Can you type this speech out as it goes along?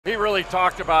He really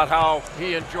talked about how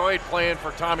he enjoyed playing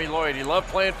for Tommy Lloyd. He loved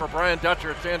playing for Brian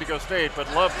Dutcher at San Diego State,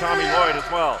 but loved Tommy Lloyd as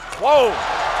well. Whoa!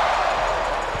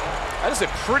 That is a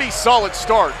pretty solid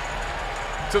start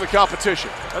to the competition.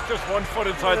 That's just 1 foot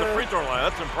inside the free throw line.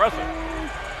 That's impressive.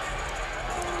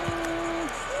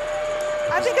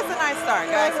 I think it's a nice start,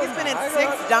 guys. He's been in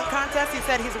 6 dunk contests. He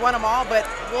said he's won them all, but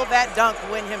will that dunk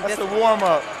win him this one? That's a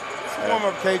warm-up. It's a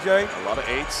warm-up, KJ. A lot of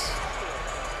 8s.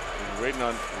 We're waiting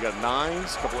on, we got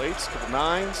 9s, a couple 8s, a couple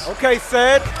 9s. Okay,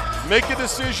 said. Make a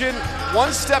decision.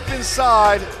 1 step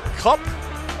inside. Cup.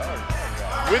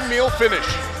 Windmill finish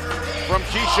from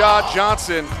Keyshawn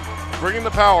Johnson. Bringing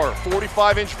the power.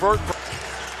 45-inch vert.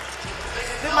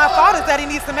 My thought is that he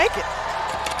needs to make it.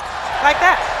 Like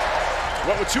that.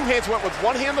 Went with 2 hands, went with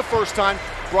 1 hand the first time,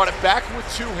 brought it back with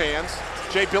 2 hands.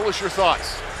 Jay Billis, your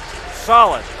thoughts?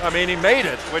 Solid. I mean, he made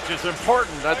it, which is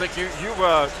important. I think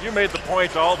you made the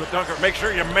point to all the dunkers, make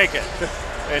sure you make it.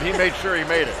 And he made sure he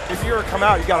made it. If you're to come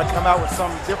out, you got to come out with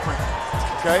something different.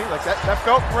 Okay? Like that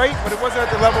felt great, but it wasn't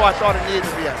at the level I thought it needed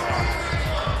to be at.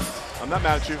 I'm not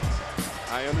mad at you.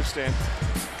 I understand.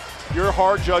 You're a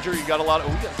hard judger. You got a lot of.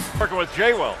 Working with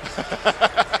Jay well.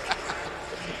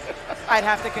 I'd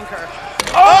have to concur.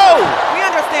 Oh! We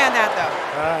understand that, though.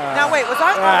 Now, wait, was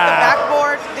I off the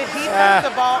backboard? Did he touch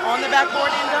the ball on the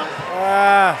backboard and dunk?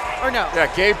 Or no?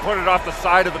 Yeah, Gabe put it off the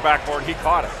side of the backboard. He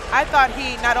caught it. I thought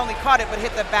he not only caught it, but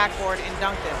hit the backboard and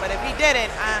dunked it. But if he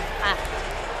didn't,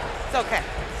 it's okay.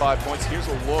 5 points. Here's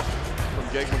a look from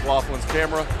Gabe McGlothan's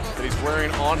camera that he's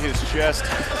wearing on his chest.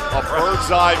 A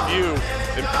bird's eye view.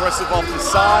 Impressive off the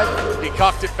side. He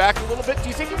cocked it back a little bit. Do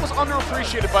you think it was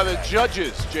underappreciated by the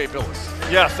judges, Jay Billis?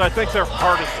 Yes, I think they're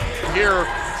partisan. Here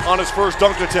on his first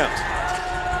dunk attempt.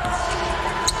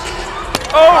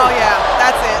 Oh yeah,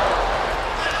 that's it.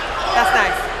 That's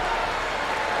nice.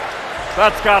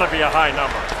 That's got to be a high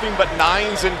number. Nothing but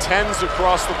 9s and 10s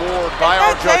across the board by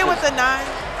our judges. Jay with the 9.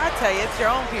 I tell you, it's your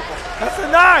own people. That's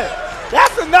a 9.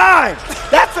 That's a 9.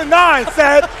 That's a 9,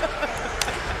 said.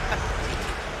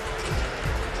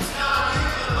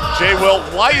 Jay, well,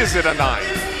 why is it a 9?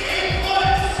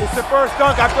 It's the first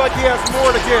dunk. I feel like he has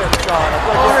more to give, John. I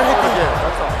feel like he has more to give.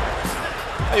 That's all.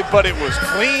 Hey, but it was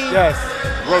clean. Yes.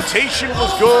 Rotation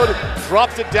was good.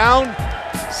 Dropped it down.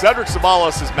 Cedric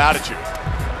Sabalos is mad at you.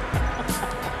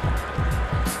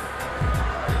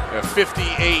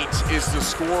 58 is the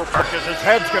score. Because his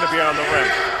head's going to be on the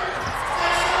rim.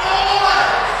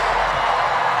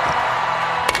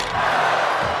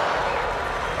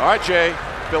 All right, Jay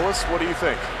Billis, what do you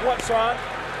think? What, Sean?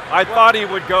 I thought he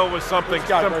would go with something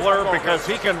simpler because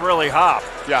he can really hop.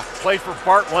 Yeah. Played for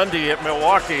Bart Lundy at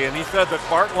Milwaukee, and he said that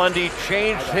Bart Lundy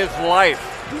changed his life.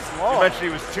 He's He long. mentioned he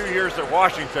was 2 years at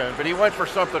Washington, but he went for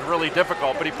something really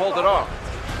difficult, but he pulled it off.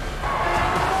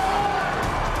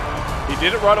 He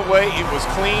did it right away. It was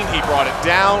clean. He brought it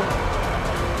down,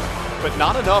 but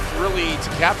not enough really to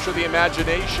capture the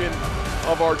imagination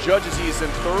of our judges. He is in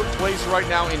 3rd place right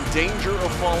now, in danger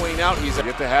of falling out. He's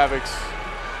get the Havocs.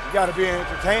 You got to be an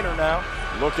entertainer now.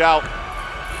 Look out.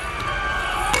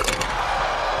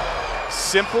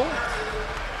 Simple,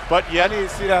 but I yet need to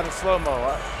see that in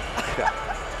slow-mo.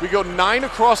 we go 9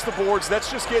 across the boards. That's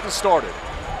just getting started.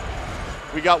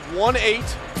 We got 1-8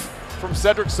 from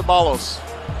Cedric Sabalos.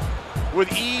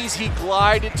 With ease, he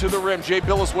glided to the rim. Jay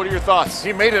Billis, what are your thoughts?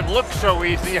 He made it look so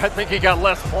easy, I think he got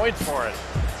less points for it.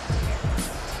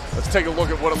 Let's take a look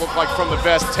at what it looked like from the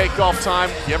vest. Takeoff time.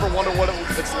 You ever wonder what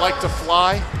it's like to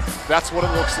fly? That's what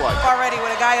it looks like. Already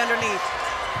with a guy underneath.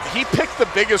 He picked the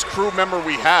biggest crew member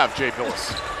we have, Jay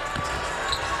Billis.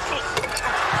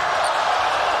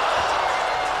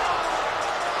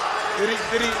 Did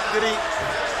he?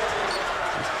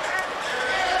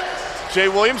 Jay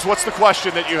Williams, what's the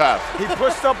question that you have? He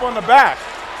pushed up on the back.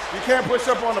 You can't push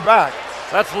up on the back.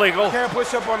 That's legal. You can't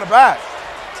push up on the back.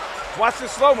 Watch the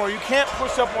slow-mo. You can't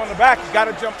push up on the back. You got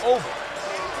to jump over.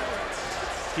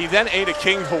 He then ate a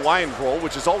King Hawaiian roll,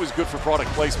 which is always good for product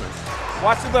placement.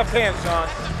 Watch the left hand, Sean.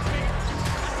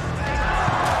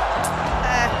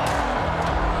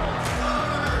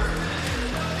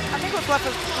 I think it was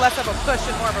less of a push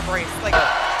and more of a brace, like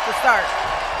to start.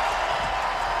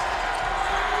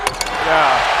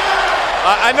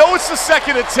 Yeah. I know it's the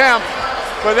second attempt,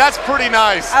 but that's pretty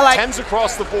nice. I like 10s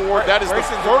across the board. That is the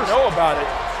Grayson first. didn't know about it.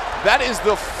 That is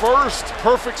the first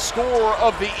perfect score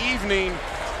of the evening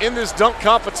in this dunk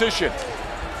competition.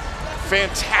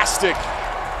 Fantastic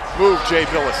move, Jay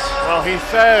Billis. Well, he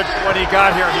said when he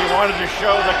got here he wanted to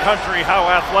show the country how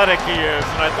athletic he is,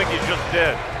 and I think he just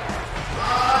did.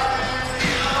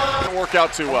 Didn't work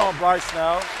out too well. Come on, Bryce,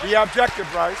 now. Be objective,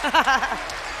 Bryce.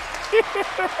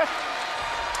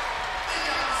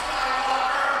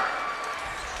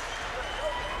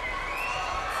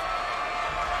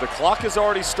 The clock has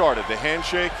already started. The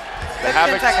handshake, the 15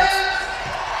 havoc. seconds.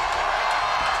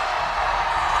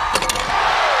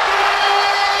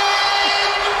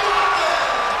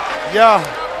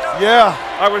 Yeah.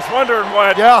 I was wondering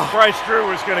what Bryce Drew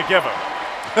was going to give him.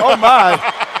 Oh, my.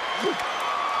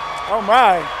 Oh,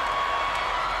 my.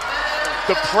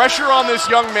 The pressure on this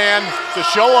young man to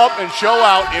show up and show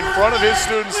out in front of his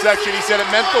student section. He said it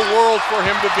meant the world for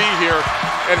him to be here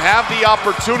and have the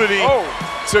opportunity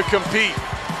to compete.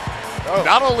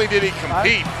 Not only did he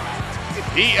compete,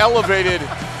 he elevated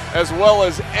as well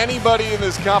as anybody in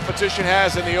this competition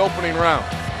has in the opening round.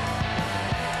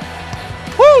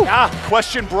 Woo!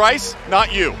 Question Bryce,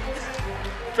 not you.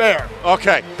 Fair.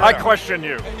 Okay. I question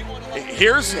you.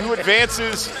 Here's who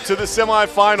advances to the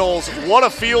semifinals. What a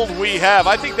field we have.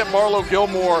 I think that Marlo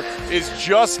Gilmore is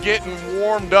just getting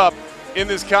warmed up in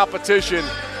this competition.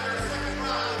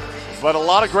 But a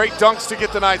lot of great dunks to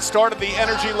get tonight. Started, the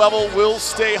energy level will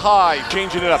stay high.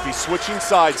 Changing it up, he's switching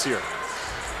sides here.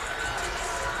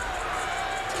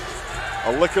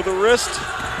 A lick of the wrist,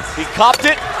 he copped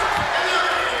it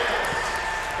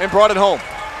and brought it home.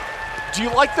 Do you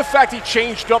like the fact he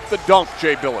changed up the dunk,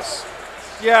 Jay Billis?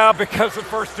 Yeah, because the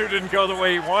first two didn't go the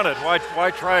way he wanted. Why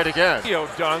try it again?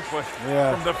 Dunk with,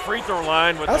 from the free throw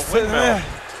line with the windmill.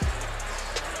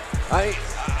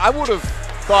 I would have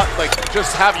thought, like,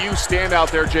 just have you stand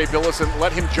out there, Jay Billis, and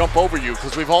let him jump over you,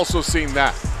 because we've also seen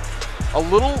that. A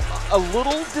little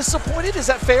disappointed, is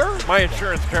that fair? My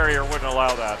insurance carrier wouldn't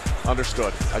allow that.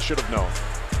 Understood. I should have known.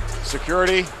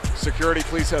 Security,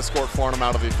 please escort Farnham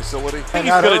out of the facility. I think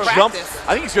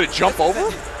he's going to jump over.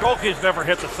 Golke's never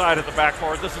hit the side of the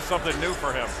backboard. This is something new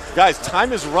for him. Guys,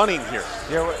 time is running here.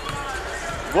 Yeah.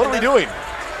 What are we doing?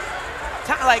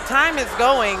 Time is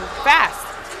going fast.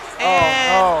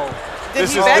 And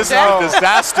This is a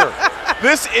disaster.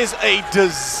 This is a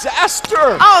disaster.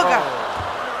 Oh, God.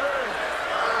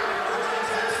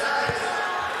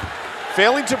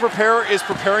 Failing to prepare is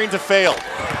preparing to fail.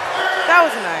 That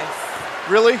was nice.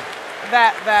 Really?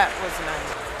 That was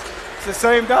nice. It's the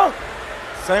same dunk.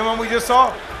 Same one we just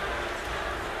saw.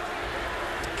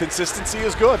 Consistency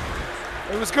is good.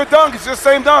 It was good dunk. It's just the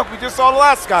same dunk. We just saw the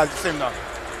last guy, the same dunk.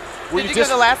 Did you get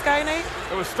the last guy, Nate?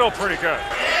 It was still pretty good.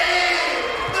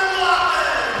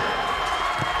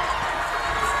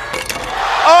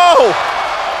 Oh!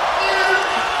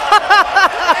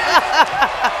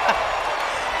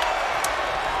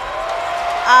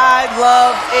 I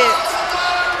love it.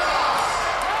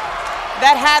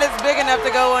 That hat is big enough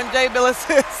to go on Jay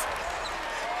Billis's.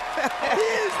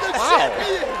 Wow.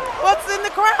 What's in the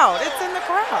crowd? It's in the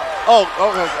crowd. Oh,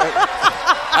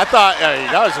 I thought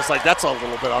that was just like, that's a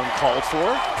little bit uncalled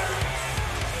for.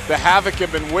 The Havoc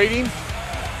have been waiting.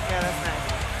 Yeah, that's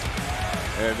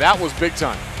nice. And that was big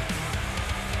time.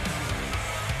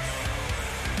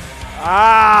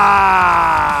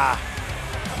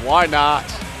 Why not?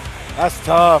 That's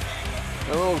tough.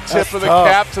 A little tip of the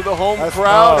cap to the home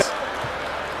crowd. Tough.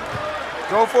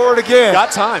 Go for it again.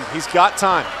 Got time. He's got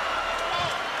time.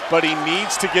 But he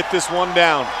needs to get this one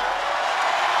down.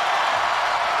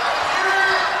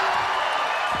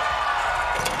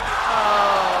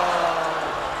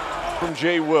 From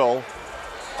Jay Will,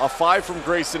 a 5 from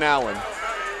Grayson Allen,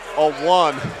 a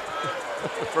 1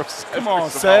 from Cedric. Come on,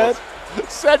 Ced.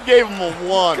 Ced gave him a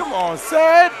 1. Come on,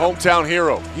 Ced. Hometown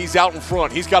hero. He's out in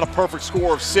front. He's got a perfect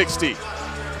score of 60.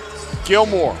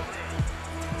 Gilmore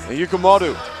and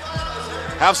Yukamoto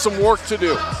have some work to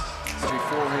do.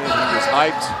 Beforehand, he was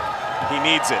hyped. He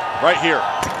needs it right here.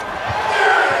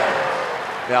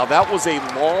 Now, that was a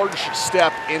large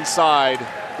step inside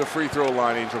the free throw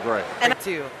line, Angel Gray. And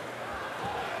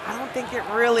I don't think it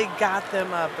really got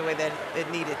them up the way that it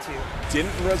needed to.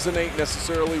 Didn't resonate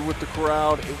necessarily with the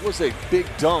crowd. It was a big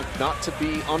dunk, not to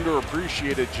be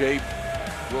underappreciated, Jay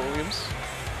Williams.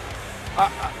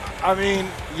 I mean,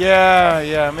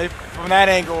 yeah. Maybe from that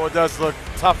angle, it does look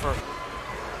tougher.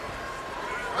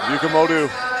 Yukamoto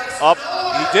up.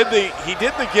 He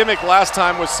did the gimmick last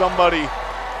time with somebody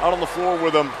out on the floor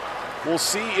with him. We'll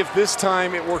see if this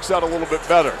time it works out a little bit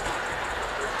better.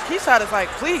 He shot is like,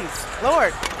 please,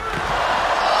 Lord.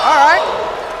 All right.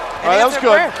 All right, that was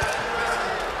good.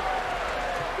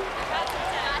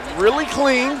 Really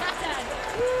clean.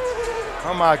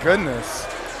 Oh my goodness.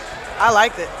 I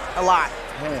liked it a lot.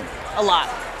 Man. A lot.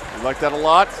 You like that a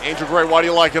lot? Angel Gray, why do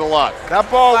you like it a lot? That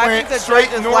ball I went think the straight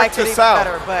judges north liked to it even south.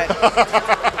 better, but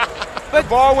The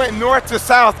ball went north to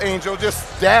south, Angel,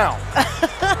 just down.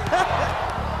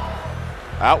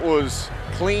 That was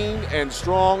clean and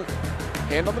strong.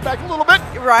 Hand on the back a little bit.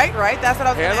 right. That's what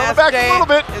I was going Hand to on ask the back Jay. a little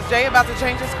bit. Is Jay about to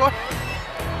change his score?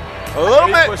 A little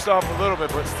He bit. pushed off a little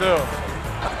bit, but still.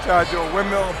 Try to do a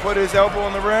windmill and put his elbow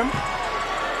on the rim.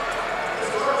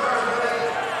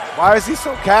 Why is he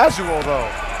so casual, though?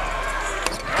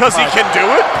 Because he can do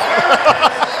it.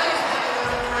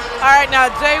 All right, now,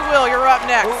 Jay Will, you're up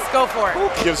next. Go for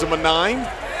it. Gives him a 9.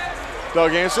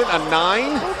 Doug Anderson, a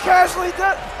 9. Who casually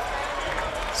does?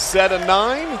 Set a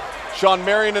 9. Sean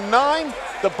Marion, a 9.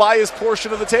 The biased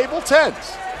portion of the table,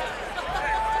 10s.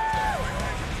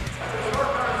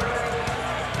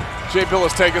 Jay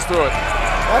Billis, take us through it.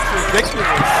 That's ridiculous.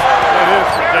 It is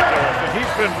ridiculous. And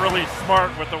he's been really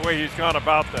smart with the way he's gone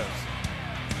about this.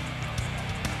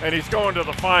 And he's going to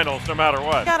the finals no matter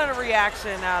what. Got a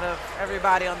reaction out of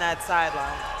everybody on that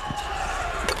sideline.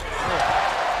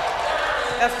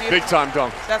 That's beautiful. Big time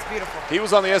dunk. That's beautiful. He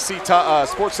was on the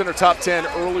Sports Center Top 10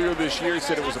 earlier this year. He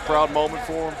said it was a proud moment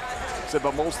for him. He said,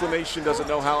 but most of the nation doesn't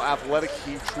know how athletic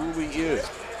he truly is.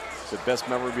 He said, best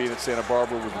memory being at Santa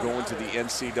Barbara was going to the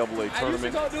NCAA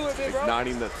tournament,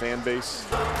 igniting the fan base.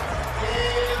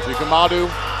 Gigamadu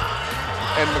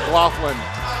and McGlothan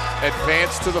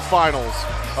advanced to the finals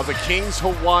of the Kings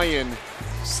Hawaiian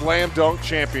Slam Dunk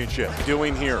Championship.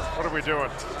 Doing here. What are we doing?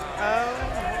 Oh,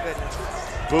 my goodness.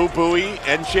 Boo Booey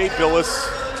and Jay Billis.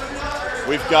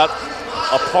 We've got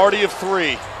a party of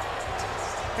 3.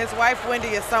 His wife, Wendy,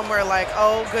 is somewhere like,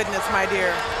 oh, goodness, my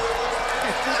dear.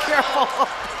 Be careful.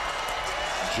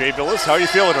 Jay Billis, how are you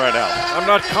feeling right now? I'm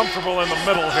not comfortable in the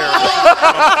middle here.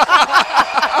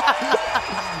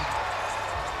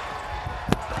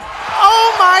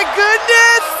 Oh, my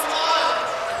goodness.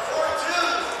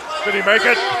 Did he make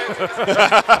it?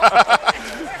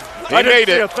 He made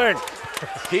See a it. thing.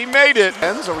 He made it.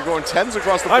 10s? Are we going 10s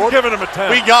across the board? I'm giving him a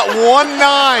 10. We got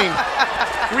 1-9.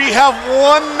 We have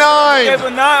 1-9. Give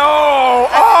a 9.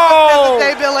 Oh!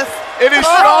 Jay Billis. It is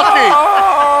shocking.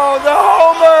 Oh, the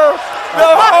homer! The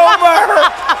homer!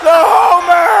 The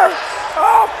homer!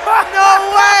 Oh, my. No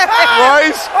way.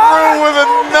 Rice through with a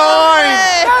 9.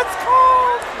 That's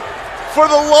cold! For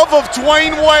the love of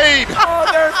Dwayne Wade. Oh,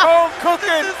 there's home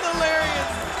cooking! This is hilarious.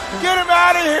 Get him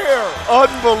out of here!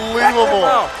 Unbelievable.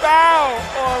 Foul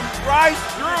on Rice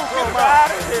Drew. Get him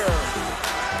out of here.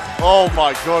 Oh,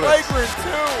 my goodness. Flagrant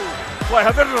 2.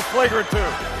 I think it was a flagrant 2.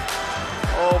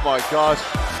 Oh, my gosh.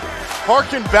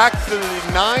 Harken back to the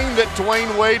 9 that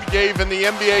Dwayne Wade gave in the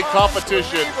NBA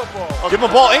competition. Give him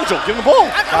a ball, Angel. Give him the ball.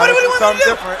 What do you want Something to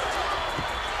do? different.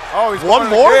 Oh, he's One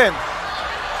doing it more? again.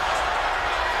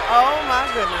 Oh, my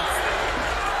goodness.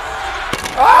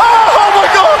 Oh, my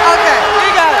God. Okay, he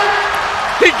got it.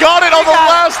 He got it on the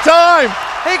last time.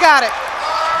 He got it.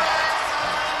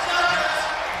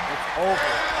 It's over.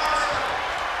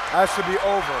 That should be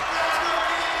over.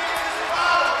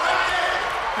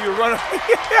 You run.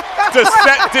 Did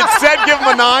Seth give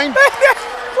him a 9?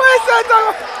 What is that?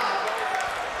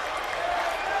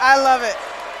 I love it.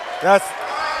 That's.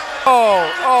 Oh,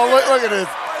 look at this.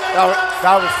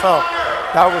 That was tough.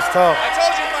 That was tough. I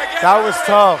told you if I get That was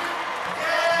tough.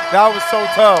 That was so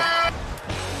tough.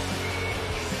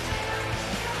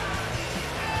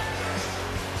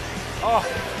 Oh,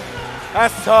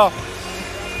 that's tough.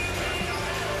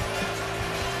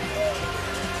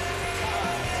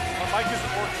 My mic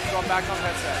isn't working, so I'm back on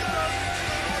headset.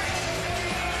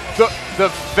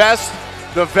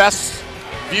 The vest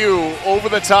view over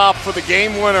the top for the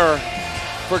game winner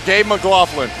for Gabe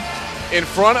McGlothan. In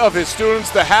front of his students,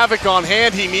 the havoc on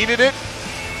hand, he needed it.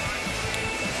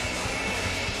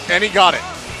 And he got it.